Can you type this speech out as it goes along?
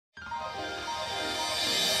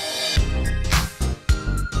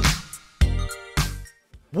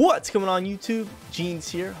What's going on YouTube? Jeans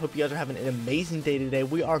here. Hope you guys are having an amazing day today.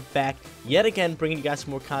 We are back yet again bringing you guys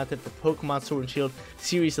some more content for Pokemon Sword and Shield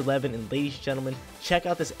Series 11. And ladies and gentlemen, check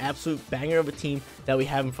out this absolute banger of a team that we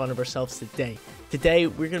have in front of ourselves today. Today,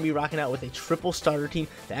 we're going to be rocking out with a triple starter team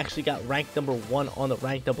that actually got ranked number 1 on the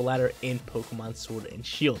ranked double ladder in Pokemon Sword and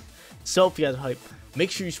Shield. So if you guys are hyped, make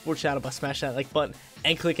sure you support channel by smashing that like button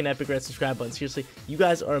and click an epic red subscribe button. Seriously, you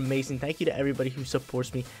guys are amazing. Thank you to everybody who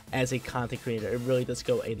supports me as a content creator. It really does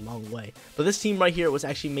go a long way. But this team right here was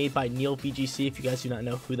actually made by Neil VGC. If you guys do not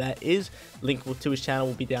know who that is, link to his channel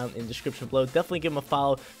will be down in the description below. Definitely give him a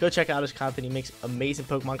follow. Go check out his content. He makes amazing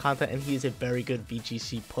Pokemon content, and he is a very good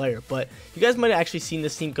VGC player. But you guys might have actually seen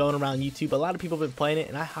this team going around YouTube. A lot of people have been playing it,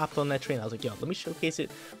 and I hopped on that train. I was like, yo, let me showcase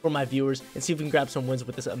it for my viewers and see if we can grab some wins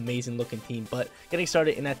with this amazing looking team. But getting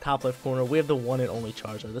started in that top left corner, we have the one and only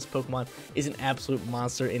Charizard. This Pokemon is an absolute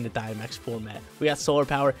monster in the Dynamax format. We got Solar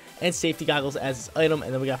Power and Safety Goggles as its item,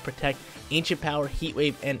 and then we got Protect, Ancient Power, Heat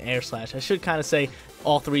Wave, and Air Slash. I should kind of say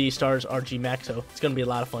all three starters are Gmax, so it's going to be a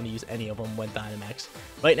lot of fun to use any of them when Dynamax.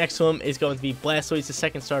 Right next to him is going to be Blastoise, the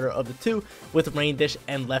second starter of the two, with Rain Dish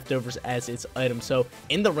and Leftovers as its item. So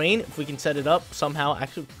in the rain, if we can set it up somehow,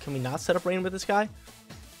 actually, can we not set up rain with this guy?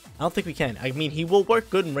 I don't think we can. I mean, he will work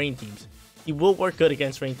good in rain teams. He will work good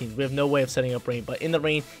against rain teams. We have no way of setting up rain, but in the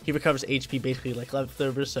rain, he recovers HP basically like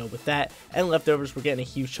Leftovers. So with that and Leftovers, we're getting a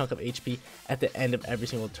huge chunk of HP at the end of every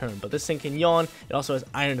single turn. But this thing can Yawn. It also has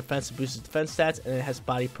Iron Defense to boost its defense stats, and it has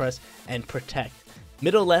Body Press and Protect.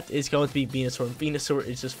 Middle left is going to be Venusaur, and Venusaur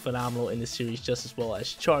is just phenomenal in this series just as well as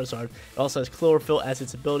Charizard. It also has Chlorophyll as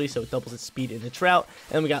its ability, so it doubles its speed in the Drought.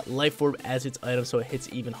 And then we got Life Orb as its item, so it hits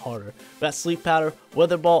even harder. We got Sleep Powder,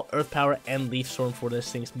 Weather Ball, Earth Power, and Leaf Storm for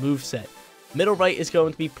this thing's moveset. Middle right is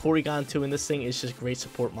going to be Porygon 2, and this thing is just great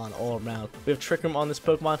support mon all around. We have Trick Room on this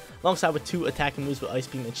Pokemon, alongside with 2 attacking moves with Ice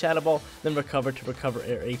Beam and Shadow Ball, then Recover to recover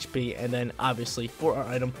air HP, and then obviously for our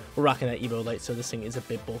item, we're rocking that Evo Light, so this thing is a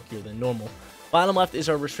bit bulkier than normal. Bottom left is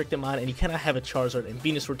our Restricted Mon, and you cannot have a Charizard and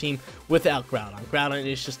Venusaur team without Groudon. Groudon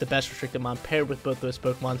is just the best Restricted Mon paired with both those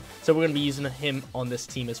Pokemon, so we're going to be using him on this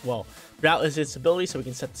team as well. Drought is its ability, so we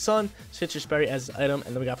can set the Sun, Sitrus Berry as its item,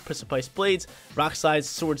 and then we got Precipice Blades, Rock Slides,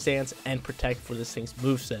 Sword Dance, and Protect for this thing's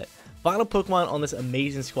moveset. Final Pokemon on this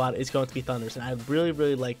amazing squad is going to be Thundurus, and I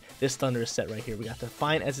really like this Thundurus set right here. We got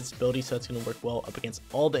Defiant as its ability, so it's going to work well up against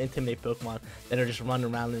all the Intimidate Pokemon that are just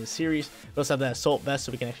running around in the series. We also have that Assault Vest,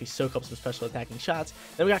 so we can actually soak up some special attacking shots.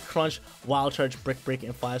 Then we got Crunch, Wild Charge, Brick Break,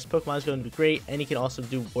 and Fly. This Pokemon is going to be great, and he can also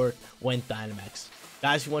do work when Dynamax.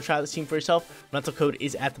 Guys, if you want to try out this team for yourself, rental code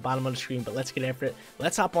is at the bottom of the screen, but let's get after it.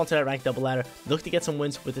 Let's hop onto that ranked double ladder. Look to get some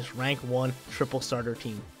wins with this rank 1 triple starter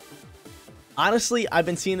team. Honestly, I've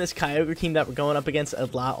been seeing this Kyogre team that we're going up against a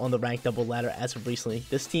lot on the ranked double ladder as of recently.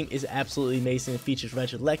 This team is absolutely amazing. It features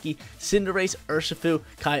Regieleki, Cinderace, Urshifu,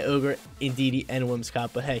 Kyogre, Indeedee, and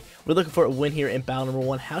Whimsicott. But hey, we're looking for a win here in battle number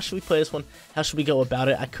 1. How should we play this one? How should we go about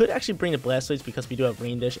it? I could actually bring the Blastoise because we do have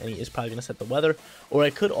Rain Dish, and he is probably going to set the weather. Or I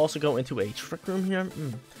could also go into a Trick Room here.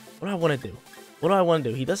 What do I want to do? What do I want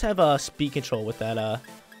to do? He does have speed control with that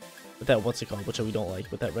what's it called, which we don't like,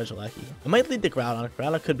 with that Regieleki. I might lead the Groudon.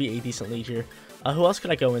 Groudon could be a decent lead here. Who else could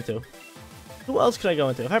I go into? Who else could I go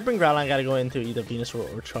into? If I bring Groudon, I gotta go into either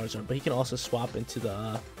Venusaur or Charizard, but he can also swap into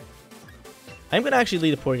the... I'm gonna actually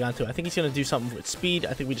lead the Porygon too. I think he's gonna do something with speed.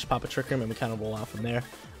 I think we just pop a Trick Room and we kind of roll out from there.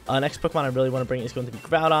 Next Pokemon I really want to bring is going to be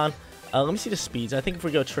Groudon. Let me see the speeds. I think if we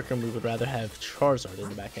go Trick Room, we would rather have Charizard in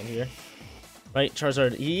the back end here. Right,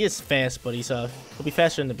 Charizard, he is fast, but he'll be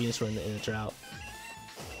faster than the Venusaur in the Drought.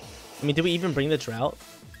 I mean, did we even bring the Drought?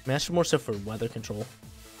 I mean, that's more so for weather control.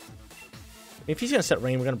 I mean, if he's going to set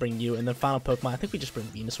rain, we're going to bring you. And then final Pokemon, I think we just bring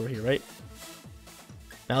Venusaur here, right?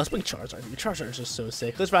 Now, let's bring Charizard. Charizard is just so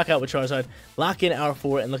sick. Let's rock out with Charizard, lock in our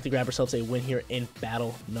 4, and look to grab ourselves a win here in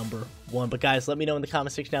battle number 1. But guys, let me know in the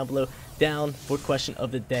comment section down below, down for question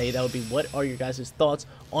of the day. That would be, what are your guys' thoughts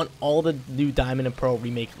on all the new Diamond and Pearl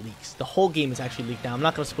remake leaks? The whole game is actually leaked now. I'm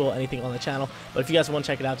not going to spoil anything on the channel, but if you guys want to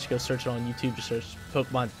check it out, just go search it on YouTube. Just search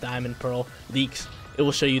Pokemon Diamond Pearl leaks. It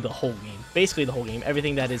will show you the whole game, basically the whole game,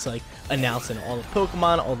 everything that is like announced in all the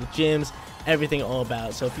Pokemon, all the gyms, everything all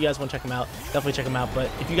about it. So if you guys want to check them out, definitely check them out. But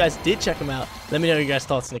if you guys did check them out, let me know your guys'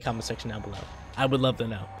 thoughts in the comment section down below. I would love to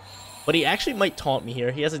know. But he actually might taunt me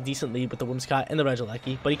here. He has a decent lead with the Whimsicott and the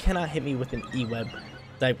Regieleki, but he cannot hit me with an E-Web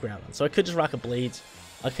type Groudon. So I could just rock a Blades.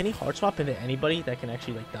 Can he hard swap into anybody that can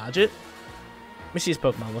actually like dodge it? Let me see his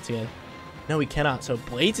Pokemon once again. No, he cannot. So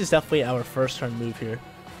Blades is definitely our first turn move here.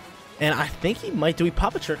 And I think he might... Do we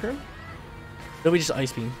pop a Trick Room? Or do we just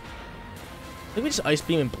Ice Beam? I think we just Ice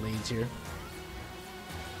Beam and Blades here.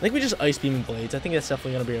 I think we just Ice Beam and Blades. I think that's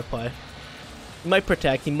definitely going to be our play. He might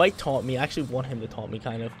protect. He might taunt me. I actually want him to taunt me,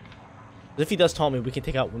 kind of. If he does taunt me, we can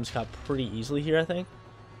take out Whimsicott pretty easily here, I think.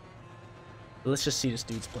 But let's just see this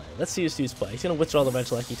dude's play. Let's see this dude's play. He's going to withdraw the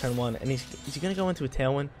Regieleki turn 1, and is he going to go into a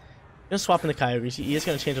Tailwind? He's going to swap in the Kyogre. He is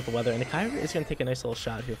going to change up the weather, and the Kyogre is going to take a nice little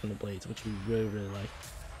shot here from the Blades, which we really, really like.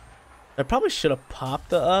 I probably should have popped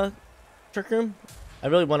the Trick Room. I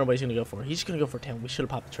really wonder what he's going to go for. He's going to go for a Tailwind. We should have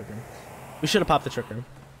popped the Trick Room. We should have popped the Trick Room.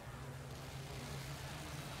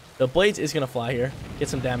 The Blades is going to fly here. Get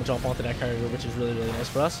some damage off onto that Kyogre, which is really, really nice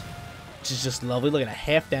for us. Which is just lovely. Look at a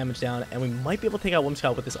half damage down, and we might be able to take out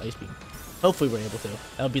Whimsicott with this Ice Beam. Hopefully we're able to.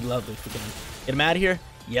 That would be lovely if we can. Get him out of here?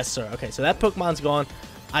 Yes, sir. Okay, so that Pokemon's gone.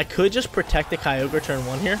 I could just protect the Kyogre turn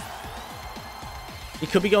 1 here. He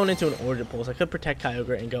could be going into an Origin Pulse. I could protect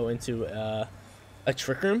Kyogre and go into a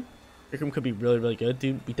Trick Room. Trick Room could be really, really good.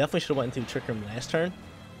 Dude, we definitely should have went into Trick Room last turn.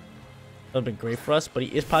 That would have been great for us, but he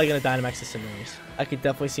is probably going to Dynamax Incinerate. I could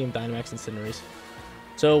definitely see him Dynamax Incinerate.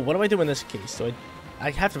 So what do I do in this case? So I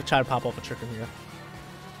have to try to pop off a Trick Room here.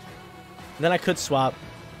 And then I could swap.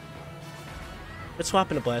 Let's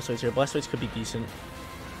swap into Blastoise here. Blastoise could be decent.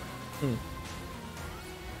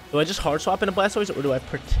 Do I just hard swap into Blastoise, or do I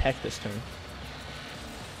protect this turn?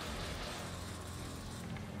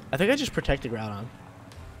 I think I just protect the Groudon.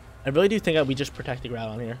 I really do think we just protect the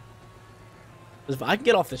Groudon here. Because if I can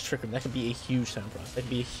get off this Trick Room, that could be a huge turn for us. That could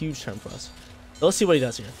be a huge turn for us. So let's see what he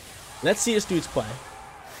does here. Let's see this dude's play.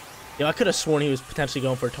 You know, I could have sworn he was potentially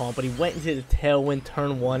going for a taunt, but he went into the Tailwind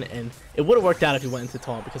turn 1, and it would have worked out if he went into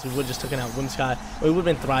taunt, because we would have just taken out Whimsicott, or we would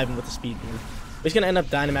have been thriving with the speed move. But he's going to end up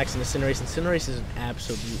Dynamaxing Incinerate. Incinerate is an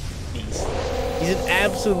absolute beast. He's an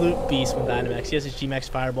absolute beast with Dynamax. He has his Gmax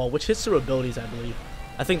Fireball, which hits through abilities, I believe.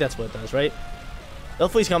 I think that's what it does, right?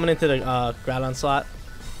 Hopefully he's coming into the Groudon slot.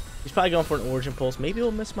 He's probably going for an Origin Pulse. Maybe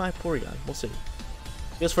he'll miss my Porygon. We'll see.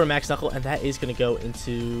 He goes for a Max Knuckle, and that is going to go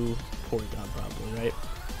into Porygon probably, right?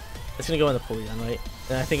 It's going to go in the Porygon, right?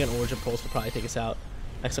 And I think an Origin Pulse will probably take us out.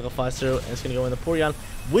 Max Knuckle flies through, and it's going to go in the Porygon,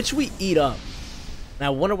 which we eat up. Now, I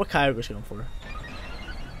wonder what Kyogre's going for.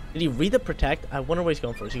 Did he read the Protect? I wonder what he's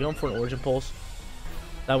going for. Is he going for an Origin Pulse?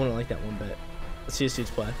 I wouldn't like that one bit. Let's see his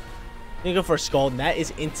dude's play. He's going to go for a Scald, and that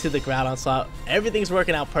is into the Groudon slot. Everything's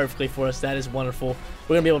working out perfectly for us. That is wonderful.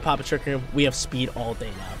 We're going to be able to pop a Trick Room. We have speed all day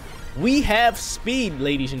now. We have speed,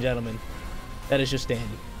 ladies and gentlemen. That is just dandy.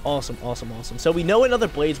 Awesome, awesome, awesome. So we know another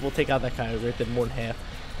Blades will take out that Kyogre, did more than half.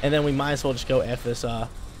 And then we might as well just go after this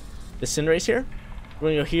Cinderace here. We're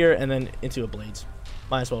going to go here and then into a Blades.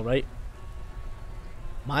 Might as well, right?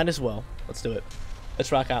 Might as well. Let's do it.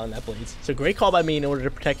 Let's rock out in that Blades. So great call by me in order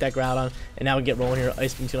to protect that Groudon. And now we get rolling here.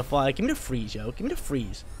 Ice Beam's going to fly. Give me the Freeze, yo. Give me the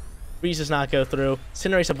Freeze. Freeze does not go through.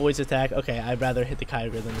 Cinderace avoids attack. Okay, I'd rather hit the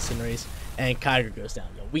Kyogre than the Cinderace. And Kyogre goes down.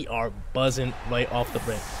 Yo, we are buzzing right off the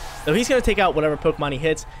rip. So he's going to take out whatever Pokemon he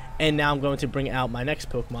hits. And now I'm going to bring out my next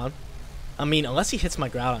Pokemon. I mean, unless he hits my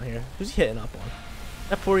Groudon here. Who's he hitting up on?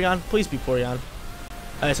 That Porygon? Please be Porygon.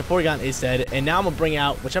 Alright, so Porygon is dead. And now I'm going to bring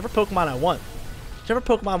out whichever Pokemon I want. Whichever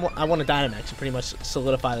Pokemon I want to Dynamax to pretty much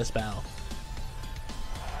solidify this battle.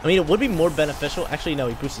 I mean, it would be more beneficial. Actually, no,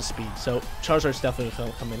 he boosts his speed. So Charizard's definitely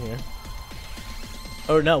going to come in here.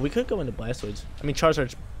 Or no, we could go into Blastoise. I mean,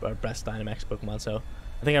 Charizard's our best Dynamax Pokemon, so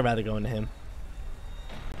I think I'd rather go into him.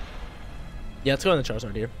 Yeah, let's go into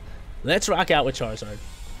Charizard here. Let's rock out with Charizard.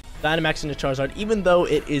 Dynamax into Charizard, even though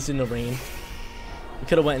it is in the rain. We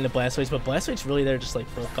could have went into Blastoise, but Blastoise really there just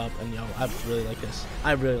like broke up, and yo, I really like this.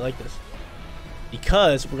 I really like this.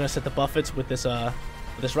 Because we're gonna set the Buffets with this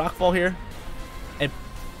Rockfall here, and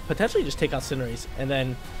potentially just take out Cinderace, and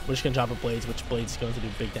then we're just gonna drop a Blades, which Blades is going to do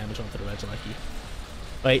big damage onto the Regieleki.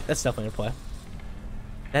 Right, that's definitely our play.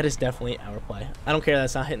 That is definitely our play. I don't care that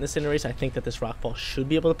it's not hitting the Cinderace. I think that this Rockfall should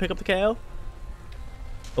be able to pick up the KO.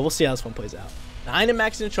 But we'll see how this one plays out.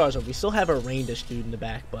 Dynamax into Charizard. We still have a Rain Dish dude in the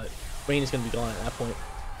back, but Rain is going to be gone at that point.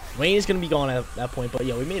 Rain is going to be gone at that point, but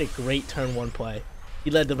yo, we made a great turn 1 play. He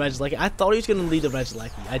led the Regieleki. I thought he was going to lead the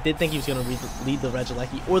Regieleki. I did think he was going to lead the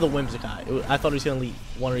Regieleki or the Whimsicott. I thought he was going to lead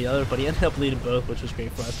one or the other, but he ended up leading both, which was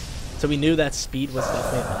great for us. So we knew that speed was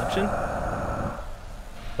definitely an option.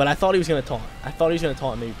 But I thought he was going to taunt. I thought he was going to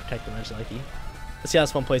taunt and maybe protect the Regieleki. Let's see how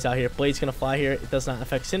this one plays out here. Blade's going to fly here. It does not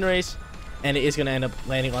affect Cinderace. And it is going to end up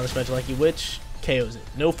landing on this Regieleki, which KOs it.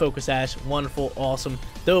 No Focus Sash. Wonderful. Awesome.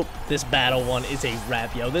 Dope. This battle one is a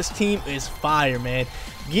wrap, yo. This team is fire, man.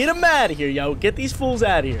 Get them out of here, yo. Get these fools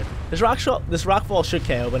out of here. This Rockfall should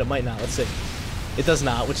KO, but it might not. Let's see. It does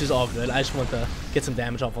not, which is all good. I just want to get some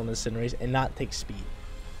damage off on this Cinderace and not take speed.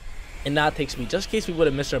 Just in case we would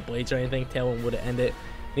have missed our Blades or anything, Tailwind would have ended.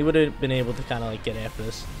 He would have been able to kind of like get after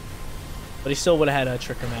this. But he still would have had to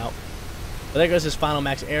trick him out. But there goes his final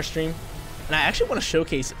max Airstream. And I actually want to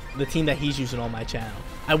showcase the team that he's using on my channel.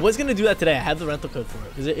 I was going to do that today. I have the rental code for it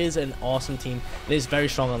because it is an awesome team. It is very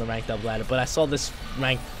strong on the ranked up ladder. But I saw this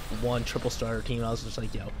ranked 1 triple starter team and I was just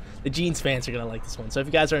like, yo, the Jeans fans are going to like this one. So if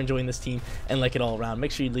you guys are enjoying this team and like it all around,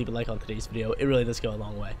 make sure you leave a like on today's video. It really does go a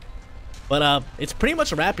long way. But it's pretty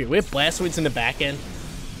much a wrap here. We have Blastoise in the back end.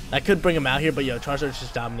 I could bring him out here, but yo, Charizard's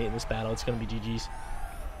just dominating this battle. It's going to be GG's.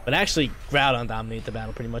 But actually, Groudon dominated the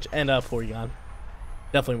battle pretty much. And Porygon.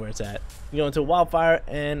 Definitely where it's at. You go into Wildfire,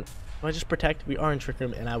 and if I just protect, we are in Trick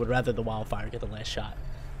Room, and I would rather the Wildfire get the last shot.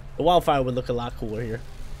 The Wildfire would look a lot cooler here.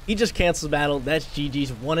 He just cancels battle. That's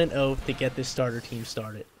GG's 1-0 to get this starter team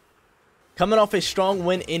started. Coming off a strong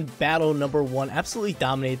win in battle number 1. Absolutely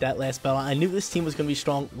dominated that last battle. I knew this team was going to be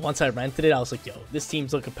strong once I rented it. I was like, yo, this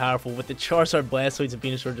team's looking powerful with the Charizard, Blastoise, and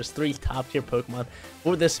Venusaur, just 3 top-tier Pokemon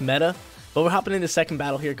for this meta. But we're hopping into the second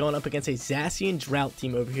battle here, going up against a Zacian Drought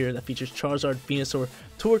team over here that features Charizard, Venusaur,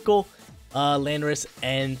 Torkoal, Landorus,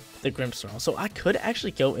 and the Grimmsnarl. So I could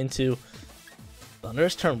actually go into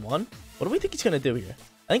Thundurus turn 1. What do we think he's going to do here?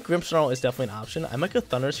 I think Grimmsnarl is definitely an option. I might go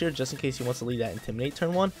Thundurus here just in case he wants to lead that Intimidate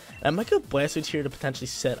turn 1. And I might go Blastoise here to potentially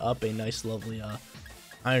set up a nice, lovely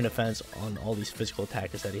Iron Defense on all these physical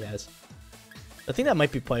attackers that he has. I think that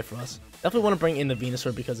might be play for us. Definitely want to bring in the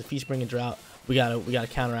Venusaur because if he's bringing Drought, we gotta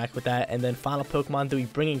counteract with that. And then final Pokemon, do we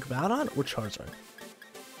bring in Groudon or Charizard?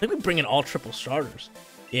 I think we bring in all triple starters.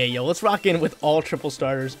 Yeah, yo, let's rock in with all triple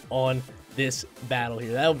starters on this battle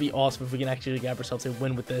here. That would be awesome if we can actually grab ourselves a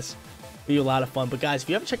win with this. Be a lot of fun. But guys, if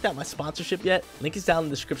you haven't checked out my sponsorship yet, link is down in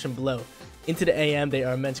the description below. Into the AM, they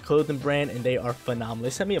are a men's clothing brand and they are phenomenal. They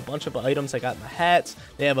sent me a bunch of items. I got my hats,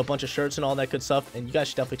 they have a bunch of shirts and all that good stuff, and you guys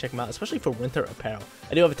should definitely check them out, especially for winter apparel.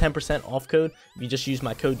 I do have a 10% off code if you just use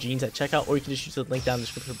my code Jeans at checkout, or you can just use the link down in the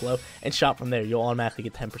description below and shop from there. You'll automatically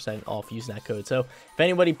get 10% off using that code. So if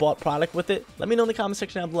anybody bought product with it, let me know in the comment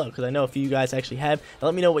section down below, because I know a few of you guys actually have, and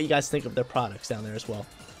let me know what you guys think of their products down there as well.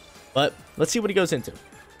 But let's see what he goes into.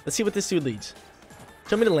 Let's see what this dude leads.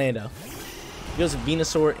 Show me the Lando. He goes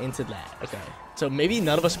Venusaur into that. Okay. So maybe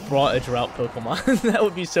none of us brought a Drought Pokemon. That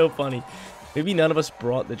would be so funny. Maybe none of us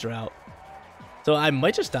brought the Drought. So I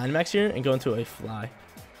might just Dynamax here and go into a Fly. I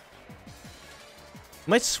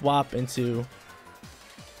might swap into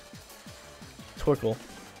Torkoal,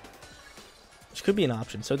 which could be an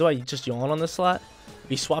option. So do I just Yawn on this slot? If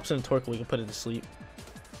he swaps into Torkoal, we can put it to sleep.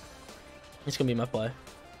 It's going to be my play.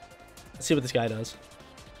 Let's see what this guy does.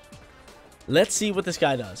 Let's see what this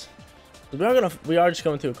guy does. We are just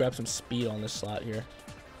going to grab some speed on this slot here.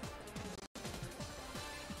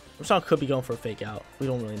 Grimmsnarl could be going for a fake out. We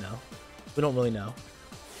don't really know. We don't really know.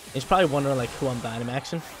 He's probably wondering like who I'm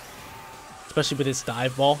Dynamaxing. Especially with his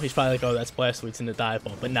dive ball. He's probably like, oh, that's Blastoise in the dive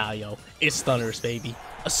ball. But nah, yo, it's Thundurus, baby.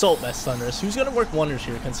 Assault Vest Thundurus. Who's gonna work wonders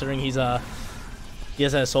here, considering he has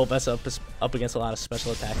that Assault Vest up against a lot of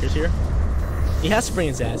special attackers here. He has to bring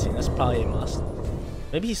in Zacian. That's probably a must.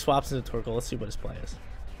 Maybe he swaps into Torkoal. Let's see what his play is.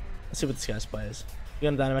 Let's see what this guy's play is. He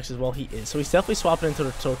gonna Dynamax as well? He is. So he's definitely swapping into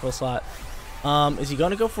the Torkoal slot. Is he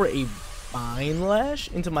gonna go for a Vine Lash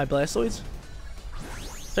into my Blastoise?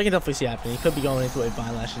 So I can definitely see happening. He could be going into a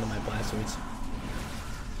Vine Lash into my Blastoise.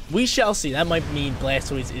 We shall see. That might mean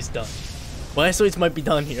Blastoise is done. Blastoise might be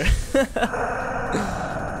done here.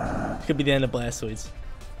 Could be the end of Blastoise.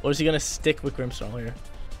 Or is he gonna stick with Grimmsnarl here?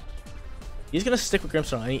 He's gonna stick with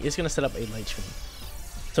Grimmsnarl and he is gonna set up a Light Screen.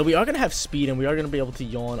 So we are going to have speed, and we are going to be able to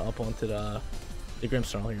Yawn up onto the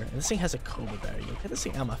Grimmsnarl here. And this thing has a Cobra Barrier. Get this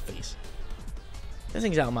thing out of my face. This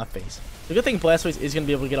thing's out of my face. The good thing Blastoise is going to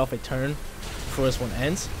be able to get off a turn before this one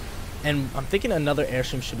ends. And I'm thinking another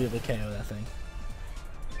Airstream should be able to KO that thing.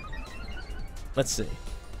 Let's see.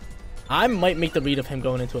 I might make the read of him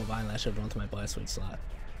going into a Vine Lash over onto my Blastoise slot.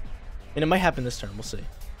 And it might happen this turn. We'll see. He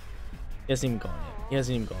hasn't even gone yet. He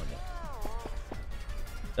hasn't even gone yet.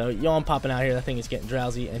 So Yawn popping out here, that thing is getting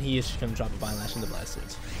drowsy, and he is just going to drop a Vine Lash into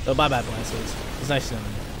Blastoise. So bye-bye, Blastoise. It was nice knowing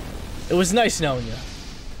you. It was nice knowing you.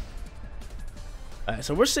 Alright,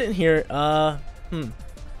 so we're sitting here, what are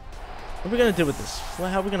we going to do with this? Well,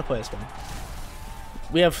 how are we going to play this one?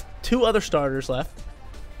 We have 2 other starters left,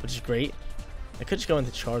 which is great. I could just go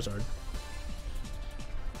into Charizard.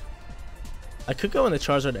 I could go into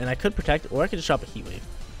Charizard, and I could protect, or I could just drop a Heat Wave.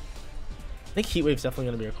 I think Heat Wave's definitely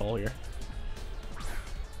going to be our call here.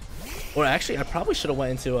 Or actually, I probably should have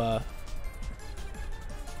went into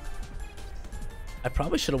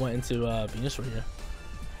Venusaur here.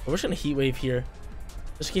 But we're just gonna Heat Wave here,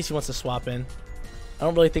 just in case he wants to swap in. I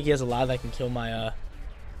don't really think he has a lot that can kill my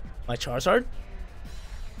my Charizard.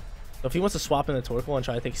 So if he wants to swap in the Torkoal and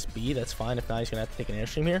try to take speed, that's fine. If not, he's gonna have to take an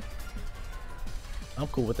Airstream here. I'm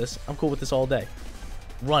cool with this. I'm cool with this all day.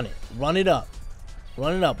 Run it. Run it up.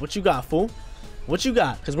 Run it up. What you got, fool? What you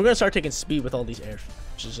got? Because we're going to start taking speed with all these airs.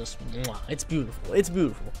 Which is just, mwah. It's beautiful. It's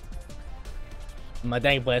beautiful. My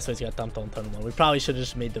dang Blastoise got dumped on turn 1. We probably should have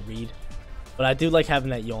just made the read. But I do like having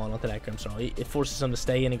that Yawn onto that Grimmsnarl. It forces him to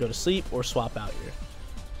stay in and go to sleep or swap out here.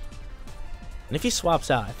 And if he swaps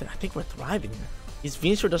out, I think we're thriving here. His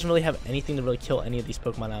Venusaur doesn't really have anything to really kill any of these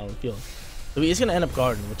Pokemon out on the field. So he's going to end up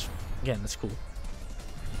guarding, which, again, that's cool.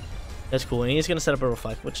 That's cool. And he's going to set up a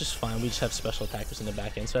Reflect, which is fine. We just have special attackers in the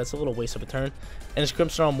back end, so that's a little waste of a turn. And his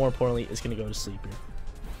Grimmsnarl, more importantly, is going to go to sleep here.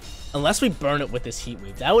 Unless we burn it with this Heat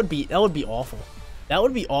Wave. That would be awful. That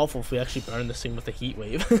would be awful if we actually burn this thing with a Heat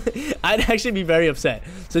Wave. I'd actually be very upset.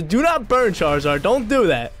 So do not burn, Charizard. Don't do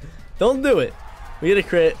that. Don't do it. We get a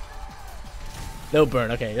crit. No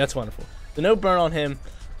burn. Okay, that's wonderful. So no burn on him.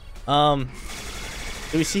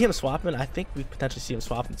 Do we see him swapping? I think we potentially see him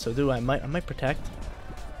swapping. So I might protect.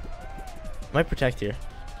 I might protect here.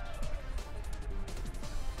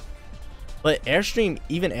 But Airstream,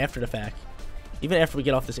 even after the fact, even after we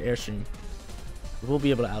get off this Airstream, we'll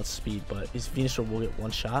be able to outspeed, but his Venusaur will get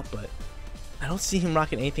one shot, but I don't see him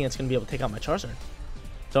rocking anything that's going to be able to take out my Charizard.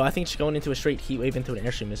 So I think just going into a straight Heat Wave into an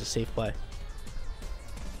Airstream is a safe play.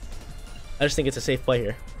 I just think it's a safe play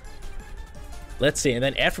here. Let's see, and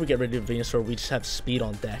then after we get rid of Venusaur, we just have speed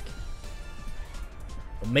on deck.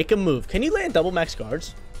 We'll make a move. Can you land double max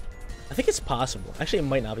guards? I think it's possible. Actually, it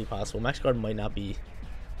might not be possible. Max guard might not be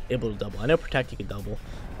able to double. I know protect you can double.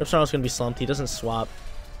 Grimmsnarl's going to be slumped. He doesn't swap,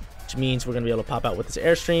 which means we're going to be able to pop out with this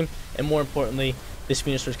Airstream. And more importantly, this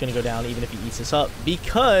Venusaur is going to go down even if he eats this up,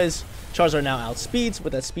 because Charizard now outspeeds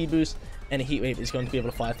with that speed boost, and a Heat Wave is going to be able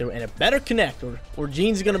to fly through, and it better connect, or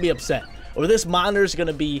Gene's going to be upset, or this monitor is going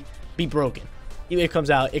to be broken. Heat Wave comes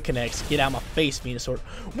out, it connects. Get out of my face, Venusaur.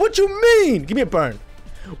 What you mean? Give me a burn.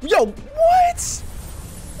 Yo, what?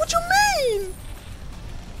 What you mean?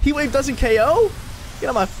 Heat Wave doesn't KO? Get out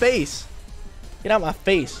of my face. Get out of my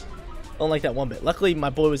face. Don't like that one bit. Luckily, my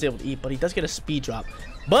boy was able to eat, but he does get a speed drop.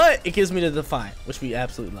 But it gives me the Defiant, which we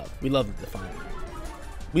absolutely love. We love the Defiant.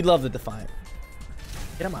 We love the Defiant.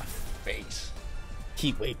 Get out of my face.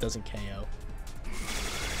 Heat Wave doesn't KO.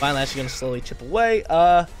 Finally, actually going to slowly chip away.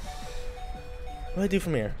 What do I do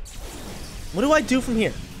from here? What do I do from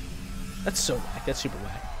here? That's so whack. That's super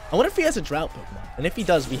whack. I wonder if he has a Drought Pokemon. And if he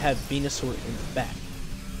does, we have Venusaur in the back.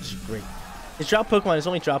 Which is great. His Drought Pokemon, his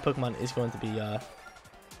only Drought Pokemon is going to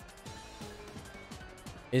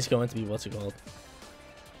be, what's it called?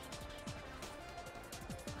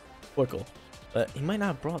 Torkoal. But he might not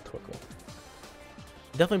have brought Torkoal.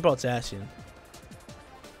 He definitely brought Zacian.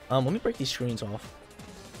 Let me break these screens off.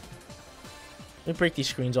 Let me break these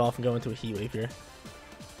screens off and go into a Heat Wave here.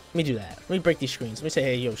 Let me do that. Let me break these screens. Let me say,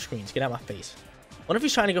 hey, yo, screens, get out of my face. What if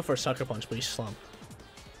he's trying to go for a Sucker Punch, but he's slumped?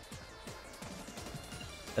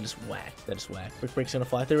 That is whack. That is whack. Brick Break's gonna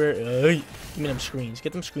fly through here. Give me them screens.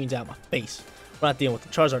 Get them screens out of my face. We're not dealing with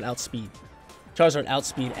them. Charizard outspeed. Charizard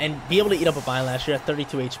outspeed. And be able to eat up a Vine Lash. You're at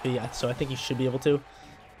 32 HP, so I think you should be able to.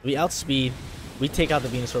 We outspeed. We take out the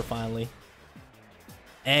Venusaur finally.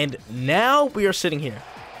 And now we are sitting here.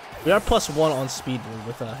 We are +1 on speed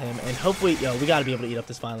with him. And hopefully, yo, we gotta be able to eat up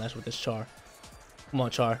this Vine Lash with this Char. Come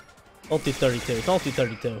on, Char. Don't do 32. Don't do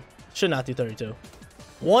 32. Should not do 32.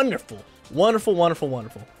 Wonderful. Wonderful, wonderful,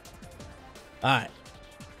 wonderful. Alright.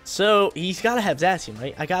 So, he's got to have Zacian,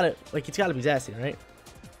 right? I got it. Like, it's got to be Zacian, right?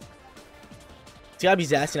 It's got to be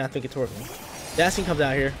Zacian, I think it's Torkoal. Zacian comes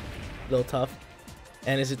out here. A little tough.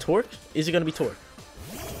 And is it Torque? Is it going to be Torque?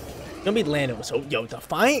 It's going to be Lando. So, yo,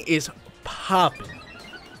 Defiant is popping.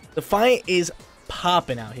 Defiant is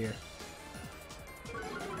popping out here.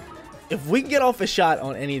 If we can get off a shot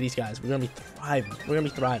on any of these guys, we're going to be thriving. We're going to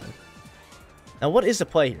be thriving. Now, what is the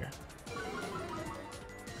play here?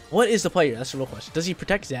 What is the play here? That's the real question. Does he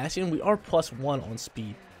protect Zacian? We are +1 on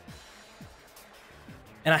speed.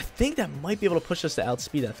 And I think that might be able to push us to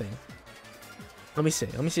outspeed that thing. Let me see.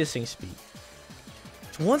 Let me see this thing's speed.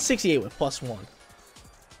 It's 168 with +1.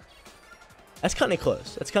 That's cutting it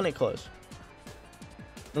close. That's cutting it close.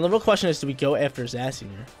 And the real question is, do we go after Zacian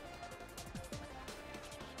here?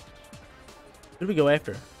 Who do we go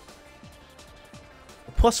after?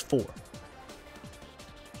 We're +4.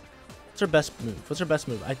 What's our best move? What's our best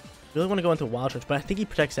move? I really want to go into Wild Charge, but I think he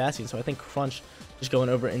protects Zacian, so I think Crunch just going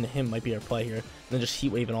over into him might be our play here. And then just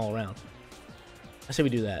Heat Waving all around. I say we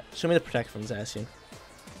do that. Show me the protect from Zacian.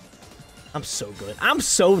 I'm so good. I'm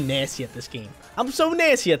so nasty at this game. I'm so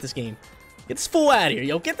nasty at this game. Get this fool out of here,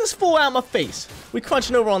 yo. Get this fool out of my face. We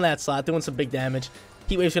crunching over on that slot, doing some big damage.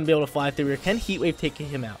 Heat Wave's going to be able to fly through here. Can Heat Wave take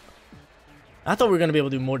him out? I thought we were going to be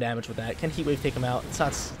able to do more damage with that. Can Heat Wave take him out? It's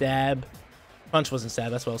not stab. Crunch wasn't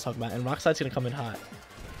stab. That's what I was talking about. And Rock Slide's going to come in hot.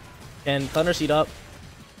 And Thundurus eat up.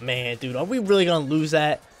 Man, dude, are we really gonna lose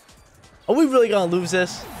that? Are we really gonna lose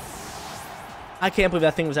this? I can't believe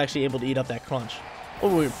that thing was actually able to eat up that crunch.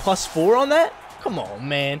 Oh, we're +4 on that? Come on,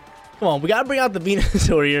 man. Come on, we gotta bring out the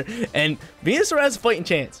Venusaur here. And Venusaur has a fighting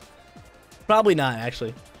chance. Probably not,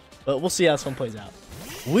 actually. But we'll see how this one plays out.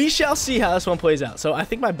 We shall see how this one plays out. So I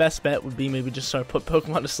think my best bet would be maybe just start put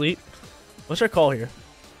Pokemon to sleep. What's our call here?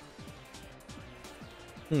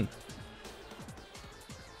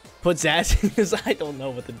 Put Zacian. I don't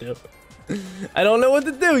know what to do. I don't know what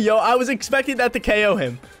to do, yo. I was expecting that to KO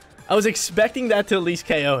him. I was expecting that to at least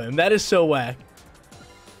KO him. That is so whack.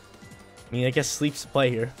 I mean, I guess sleep's the play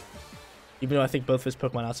here. Even though I think both of his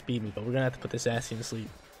Pokemon outspeed me, but we're gonna have to put this Zacian to sleep.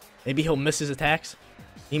 Maybe he'll miss his attacks.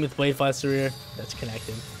 Team with Blade Flies through here. That's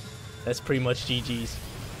connected. That's pretty much GG's.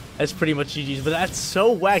 That's pretty much GG's. But that's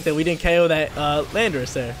so whack that we didn't KO that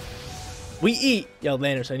Landorus there. We eat. Yo,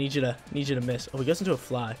 Landorus, I need you to miss. Oh, he goes into a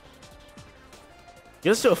fly. He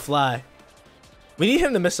goes to a fly. We need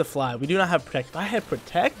him to miss a fly. We do not have Protect. If I had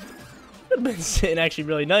Protect, it would have been sitting actually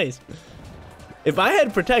really nice. If I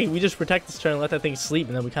had Protect, we just protect this turn and let that thing sleep,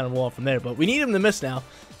 and then we kind of roll off from there. But we need him to miss now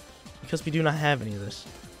because we do not have any of this.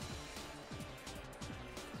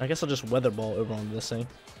 I guess I'll just Weather Ball over on this thing.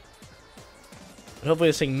 But hopefully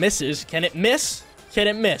this thing misses. Can it miss? Can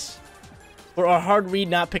it miss? For our hard read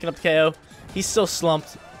not picking up the KO. He's still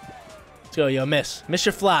slumped. Let's go, yo. Miss. Miss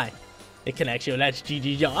your fly. It connects, yo. That's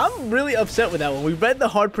GG. Yo, I'm really upset with that one. We read the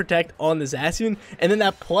hard Protect on the Zacian, and then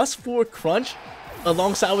that +4 crunch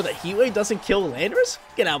alongside with a Heat Wave doesn't kill Landorus?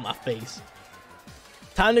 Get out of my face.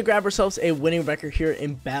 Time to grab ourselves a winning record here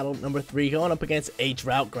in battle number 3, going up against a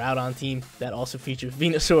Drought Groudon team that also features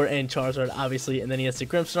Venusaur and Charizard, obviously, and then he has the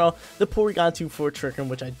Grimmsnarl, the Porygon 2 for Trick Room,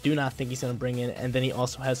 which I do not think he's going to bring in, and then he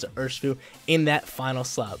also has the Urshifu in that final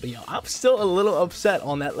slot. But yo, I'm still a little upset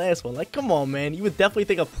on that last one. Like, come on, man. You would definitely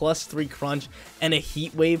think a +3 crunch and a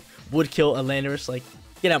Heat Wave would kill a Landorus. Like,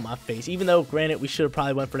 get out my face. Even though, granted, we should have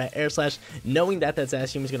probably went for that Air Slash, knowing that that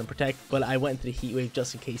Zacian was going to protect, but I went into the Heat Wave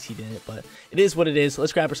just in case he didn't. But it is what it is.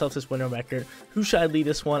 Let's grab ourselves this winner record. Who should I lead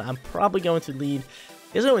this one? I'm probably going to lead.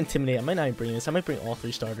 There's no Intimidate. I might not even bring this. I might bring all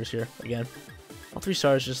 3 starters here again. All 3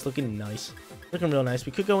 starters just looking nice. Looking real nice.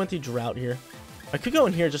 We could go into Drought here. I could go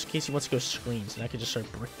in here just in case he wants to go screens, and I could just start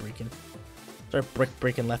brick breaking. Start brick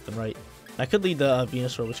breaking left and right. I could lead the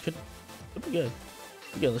Venusaur, which could be good.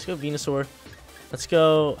 Let's go Venusaur. Let's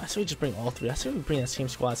go. I say we just bring all 3. I say we bring that same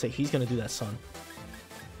squad. Say he's going to do that Sun.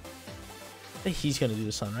 I think he's going to do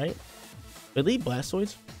the Sun, right? We lead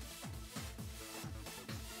Blastoise.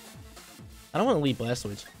 I don't want to lead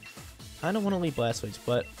Blastoise. I don't want to lead Blastoise,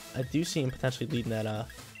 but I do see him potentially leading that. I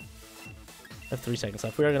have 3 seconds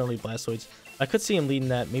left. We are going to lead Blastoise. I could see him leading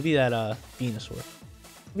that. Maybe that Venusaur.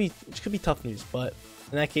 Which could be tough news, but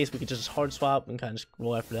in that case, we could just hard swap and kind of just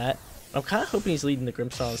roll after that. But I'm kind of hoping he's leading the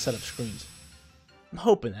Grimmsnarl and set up screens. I'm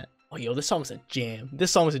hoping that. Oh, yo, this song's a jam.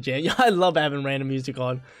 This song's a jam. Yo, I love having random music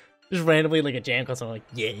on. Just randomly, like a jam comes on. I'm like,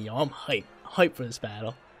 yeah, yo, I'm hyped. Hyped for this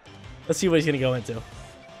battle. Let's see what he's going to go into.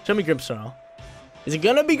 Show me Grimmsnarl. Is it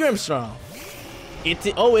going to be Grimmsnarl?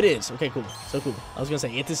 Oh, it is. Okay, cool. So cool. I was going to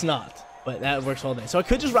say, it is not. But that works all day. So I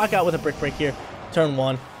could just rock out with a Brick Break here. Turn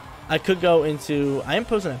 1. I could go into... I am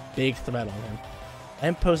posing a big threat on him.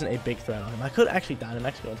 I could actually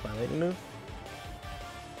Dynamax go into my Lightning move.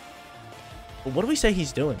 But what do we say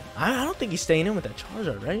he's doing? I don't think he's staying in with that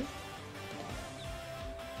Charizard, right?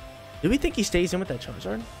 Do we think he stays in with that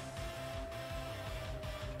Charizard?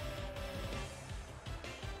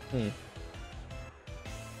 Am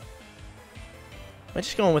I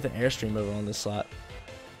just going with an Airstream over on this slot?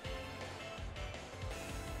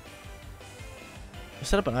 Let's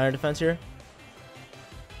set up an Iron Defense here.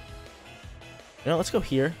 You know, let's go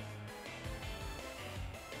here.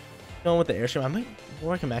 Going with the Airstream. I might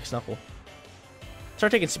work a Max Knuckle. Start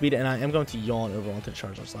taking speed, and I am going to Yawn over onto the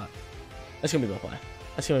Charizard slot. That's going to be my play.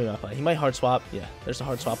 He might hard swap. Yeah, there's a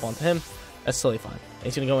hard swap onto him. That's totally fine. And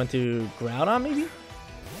he's going to go into Groudon, maybe?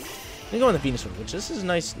 He's going to go into Venusaur, which this is a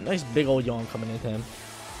nice big old Yawn coming into him.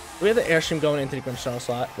 We have the Airstream going into the Grimmsnarl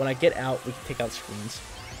slot. When I get out, we can take out screens.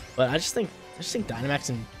 But I just think Dynamax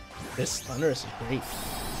and this Thundurus is great.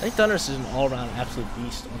 I think Thundurus is an all-around absolute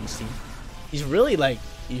beast on this team. He's really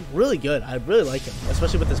good. I really like him,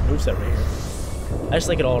 especially with this moveset right here. I just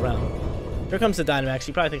like it all around. Here comes the Dynamax.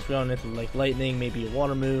 He probably thinks we're going into like Lightning, maybe a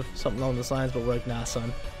Water move, something along those lines, but we're like, nah,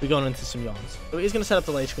 son. We're going into some Yawns. So he's going to set up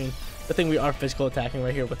the light screen. The thing we are physical attacking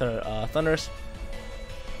right here with our Thundurus.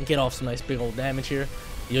 And get off some nice big old damage here.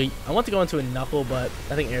 I want to go into a Knuckle, but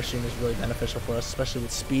I think Airstream is really beneficial for us, especially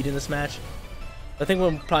with speed in this match. I think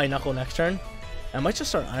we'll probably Knuckle next turn. I might just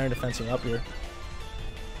start Iron Defensing up here.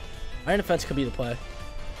 Iron Defense could be the play.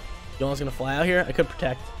 Yawn's gonna fly out here. I could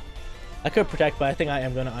protect. But I think I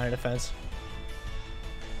am gonna Iron Defense.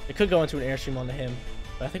 It could go into an Airstream onto him,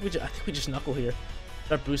 but I think we just Knuckle here.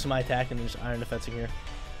 Start boosting my attack and then just Iron Defensing here.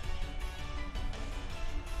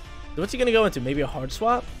 So what's he gonna go into? Maybe a Hard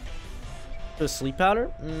Swap? To a Sleep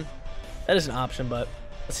Powder? That is an option, but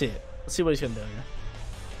let's see it. Let's see what he's gonna do here.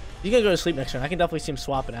 He's gonna go to sleep next turn. I can definitely see him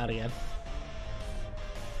swapping out again.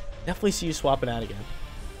 Definitely see you swapping out again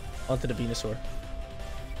onto the Venusaur.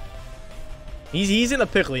 He's in a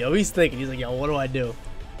pickle, yo. He's thinking. He's like, yo, what do I do?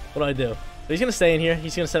 What do I do? So he's gonna stay in here.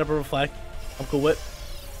 He's gonna set up a Reflect. I'm cool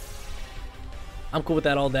with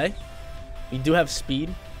that all day. We do have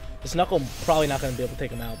speed. This Knuckle probably not gonna be able to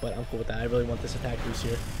take him out, but I'm cool with that. I really want this attack boost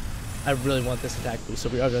here. I really want this attack boost. So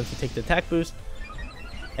we are going to take the attack boost.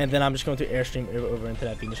 And then I'm just going to Airstream over into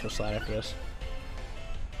that Venusaur slide after this.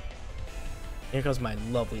 Here comes my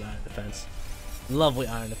lovely Iron Defense. Lovely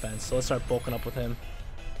Iron Defense. So let's start bulking up with him.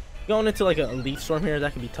 Going into like a Leaf Storm here,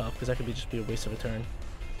 that could be tough because that could just be a waste of a turn.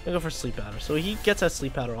 I'm gonna go for Sleep Powder. So he gets that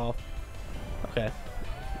Sleep Powder off. Okay.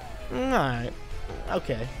 Alright.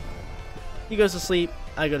 Okay. He goes to sleep.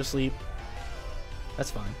 I go to sleep.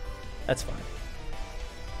 That's fine. That's fine.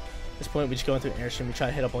 At this point, we just go into an Airstream. We try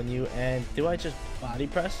to hit up on you. And do I just Body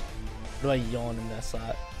Press? Or do I Yawn in that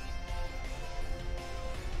slot?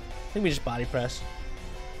 I think we just Body Press.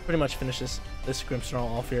 Pretty much finish this Grimmsnarl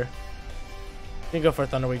off here. I'm gonna go for a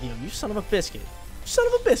Thunder Wave. Yo, you son of a biscuit. You son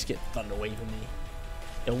of a biscuit. Thunder Waving me.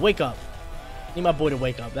 Yo, wake up. Need my boy to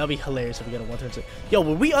wake up. That'd be hilarious if we got a 1-turn sleep. Yo,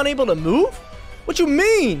 were we unable to move? What you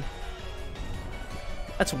mean?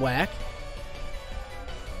 That's whack.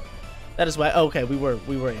 That is whack. Oh, okay, we were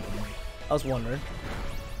able to move. I was wondering.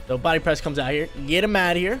 So Body Press comes out here. Get him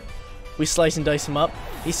out of here. We slice and dice him up.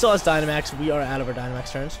 He still has Dynamax. We are out of our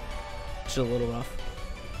Dynamax turns. Just a little rough.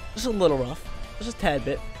 Just a little rough. Just a tad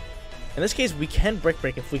bit. In this case, we can Brick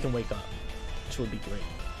Break if we can wake up, which would be great.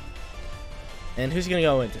 And who's he going to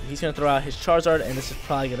go into? He's going to throw out his Charizard, and this is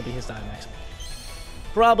probably going to be his Dynamax.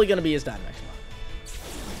 Probably going to be his Dynamax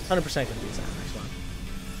one. 100% going to be his Dynamax one.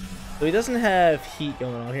 So he doesn't have Heat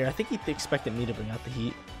going on here. I think he expected me to bring out the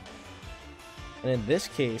Heat. And in this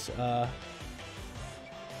case, I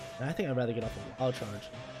think I'd rather get off a Wild Charge.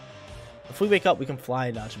 If we wake up, we can fly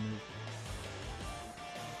and dodge and move.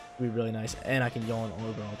 Be really nice, and I can Yawn all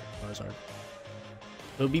over all the Charizard.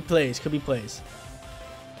 Could be plays, could be plays.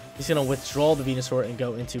 He's gonna withdraw the Venusaur and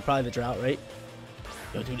go into probably the Drought, right?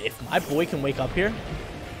 Yo, dude, if my boy can wake up here,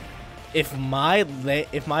 if my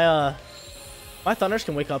Thundurus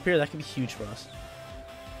can wake up here, that could be huge for us.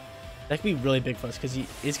 That could be really big for us because he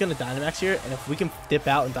is gonna Dynamax here, and if we can dip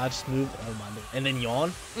out and dodge smooth, oh my god, and then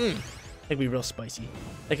Yawn, that could be real spicy.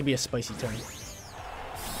 That could be a spicy turn.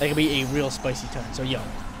 That could be a real spicy turn. So yo.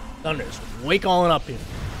 Thundurus, wake on up here.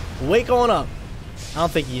 Wake on up. I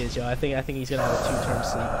don't think he is, yo. I think he's gonna have a 2-turn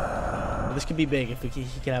sleep. But this could be big if he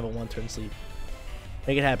can have a 1-turn sleep.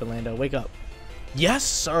 Make it happen, Lando. Wake up. Yes,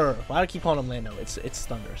 sir. Why do I keep calling him Lando? It's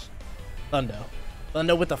Thundurus.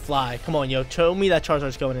 Thundo with the fly. Come on, yo. Show me that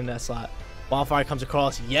Charizard's going in that slot. Wildfire comes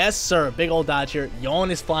across. Yes, sir. Big old dodge here.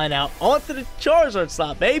 Yawn is flying out onto the Charizard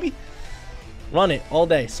slot, baby. Run it all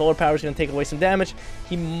day. Solar Power is gonna take away some damage.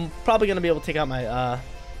 He's probably gonna be able to take out my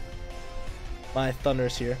my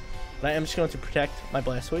Thundurus here, but I am just going to protect my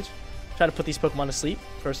Blastoise. Try to put these Pokemon to sleep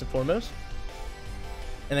first and foremost,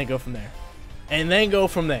 and then go from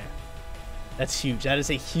there. That's huge. That is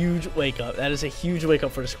a huge wake up. That is a huge wake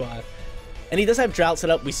up for the squad. And he does have Drought set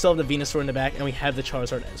up. We still have the Venusaur in the back, and we have the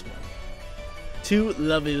Charizard as well. 2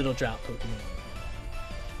 lovely little Drought Pokemon.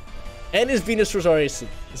 And his Venusaur is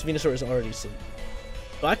already asleep.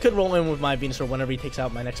 So I could roll in with my Venusaur whenever he takes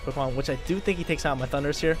out my next Pokemon, which I do think he takes out my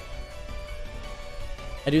Thundurus here.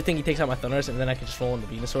 And then I can just roll in the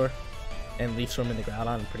Venusaur and Leaf Storm in the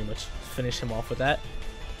Groudon and pretty much finish him off with that.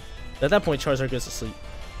 But at that point, Charizard goes to sleep.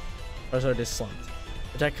 Charizard is slumped.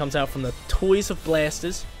 Attack comes out from the Toys of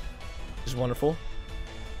Blastoise, which is wonderful.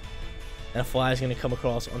 And a Fly is going to come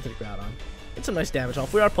across onto the Groudon. Get some nice damage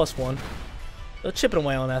off. We are +1. So chipping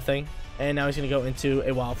away on that thing. And now he's going to go into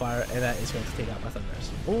a Wildfire, and that is going to take out my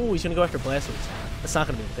Thundurus. Oh, he's going to go after Blastoise. That's not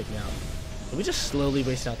going to be able to take me out. So we just slowly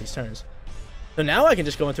wasting out these turns. So now I can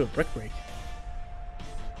just go into a Brick Break.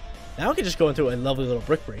 Now I can just go into a lovely little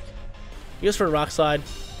Brick Break. He goes for a Rock Slide.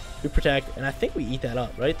 We protect, and I think we eat that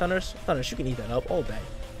up, right, Thundurus? Thundurus, you can eat that up all day.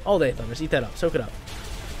 All day, Thundurus. Eat that up. Soak it up.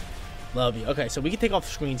 Love you. Okay, so we can take off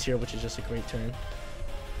screens here, which is just a great turn.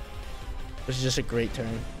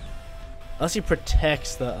 Unless he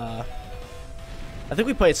protects the, I think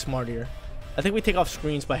we play it smart here. I think we take off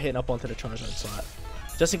screens by hitting up onto the Charizard slot.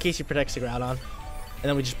 Just in case he protects the Groudon. And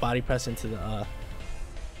then we just Body Press into the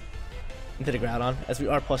into the Groudon, as we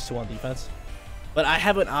are +2 on defense. But I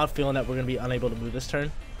have an odd feeling that we're going to be unable to move this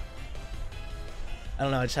turn. I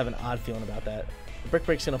don't know, I just have an odd feeling about that. The Brick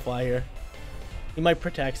Break's going to fly here. He might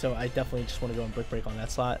protect, so I definitely just want to go and Brick Break on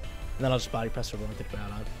that slot. And then I'll just Body Press over into the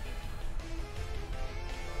Groudon.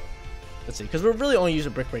 Let's see, because we're really only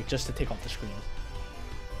using Brick Break just to take off the screen.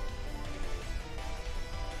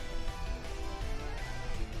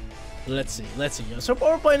 Let's see. Yo. So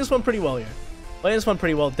far, we're playing this one pretty well here.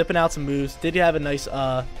 Dipping out some moves. Did have a nice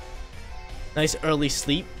early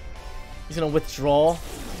sleep. He's gonna withdraw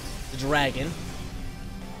the dragon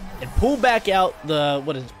and pull back out the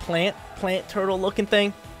plant turtle looking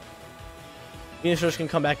thing. Venusaur can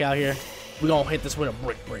come back out here. We gonna hit this with a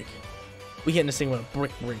Brick Break. We hitting this thing with a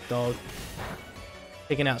Brick Break, dog.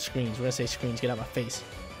 Taking out screens. We're gonna say screens. Get out my face.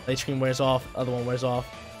 Blade screen wears off. Other one wears off.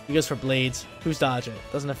 He goes for blades. Who's dodging?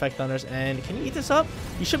 Doesn't affect Thundurus. And can you eat this up?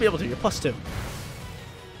 You should be able to. You're +2.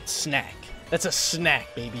 Snack. That's a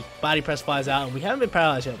snack, baby. Body Press flies out, and we haven't been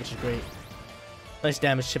paralyzed yet, which is great. Nice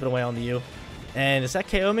damage chipping away on the U. And does that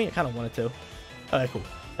KO me? I kind of wanted to. Alright, cool.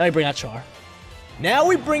 Now we bring out Char. Now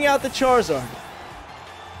we bring out the Charizard.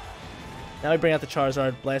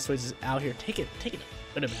 Blastoise is out here. Take it. Good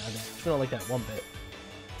amount of damage. We don't like that one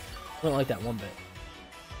bit.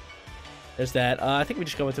 There's that. I think we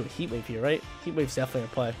just go into a Heat Wave here, right? Heat Wave's definitely in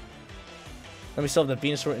play. Then we still have the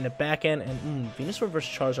Venusaur in the back end. And Venusaur versus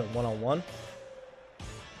Charizard one-on-one.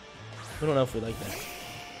 We don't know if we like that.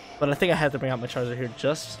 But I think I have to bring out my Charizard here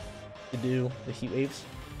just to do the Heat Waves.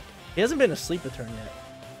 He hasn't been asleep a turn yet.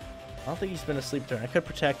 I don't think he's been asleep a turn. I could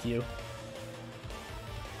protect you.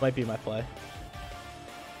 Might be my play.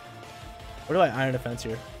 Where do I Iron Defense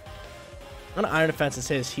here? I'm going to Iron Defense and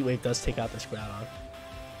say his Heat Wave does take out this Groudon.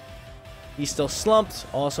 He's still slumped.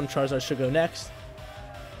 Awesome. Charizard should go next.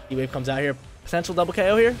 Heat Wave comes out here. Potential double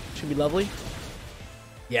KO here. Should be lovely.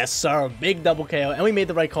 Yes, sir. Big double KO. And we made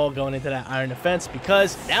the right call going into that Iron Defense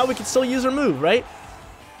because now we can still use our move, right?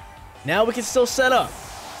 Now we can still set up.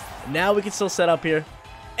 Here.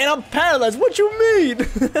 And I'm paralyzed. What you mean?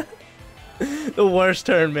 The worst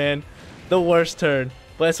turn, man. The worst turn.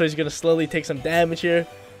 Blastoise is going to slowly take some damage here.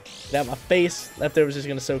 Get out my face. Leftovers is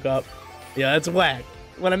going to soak up. Yeah, that's whack.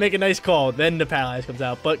 When I make a nice call, then the paralyze comes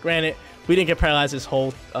out. But granted, we didn't get paralyzed this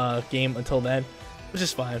whole game until then, which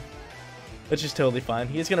is fine. Which is totally fine.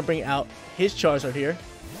 He's going to bring out his Charizard here,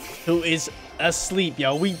 who is asleep,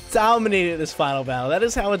 yo. We dominated this final battle. That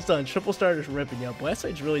is how it's done. Triple starters ripping, yo.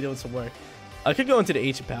 Blastoise really doing some work. I could go into the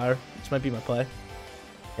Ancient Power, which might be my play.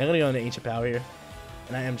 Yeah, I'm going to go into Ancient Power here.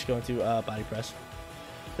 And I am just going to Body Press.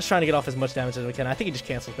 Just trying to get off as much damage as we can. I think he just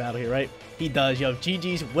cancels battle here, right? He does. Yo,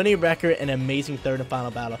 GG's winning record and amazing third and final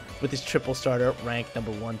battle with his triple starter ranked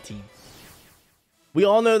 #1 team. We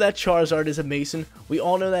all know that Charizard is amazing. We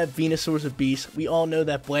all know that Venusaur is a beast. We all know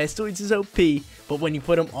that Blastoise is OP. But when you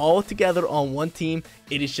put them all together on one team,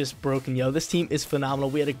 it is just broken. Yo, this team is phenomenal.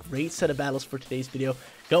 We had a great set of battles for today's video.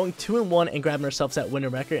 Going 2-1 and grabbing ourselves that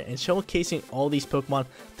winning record and showcasing all these Pokemon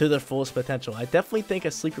to their fullest potential. I definitely think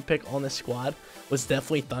a sleeper pick on this squad was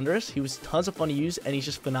definitely Thundurus. He was tons of fun to use and he's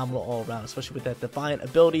just phenomenal all around, especially with that Defiant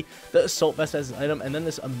ability, the Assault Vest as an item, and then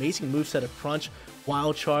this amazing moveset of Crunch,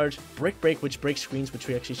 Wild Charge, Brick Break, which breaks screens, which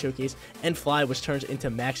we actually showcased, and Fly, which turns into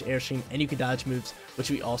Max Airstream, and you can dodge moves, which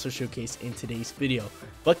we also showcased in today's video.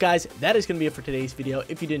 But guys, that is going to be it for today's video.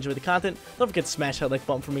 If you did enjoy the content, don't forget to smash that like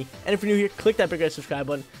button for me, and if you're new here, click that big red subscribe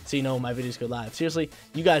button so you know when my videos go live. Seriously,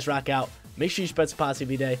 you guys rock out. Make sure you spread some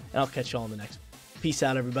positivity today, and I'll catch you all in the next. Peace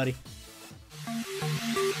out, everybody.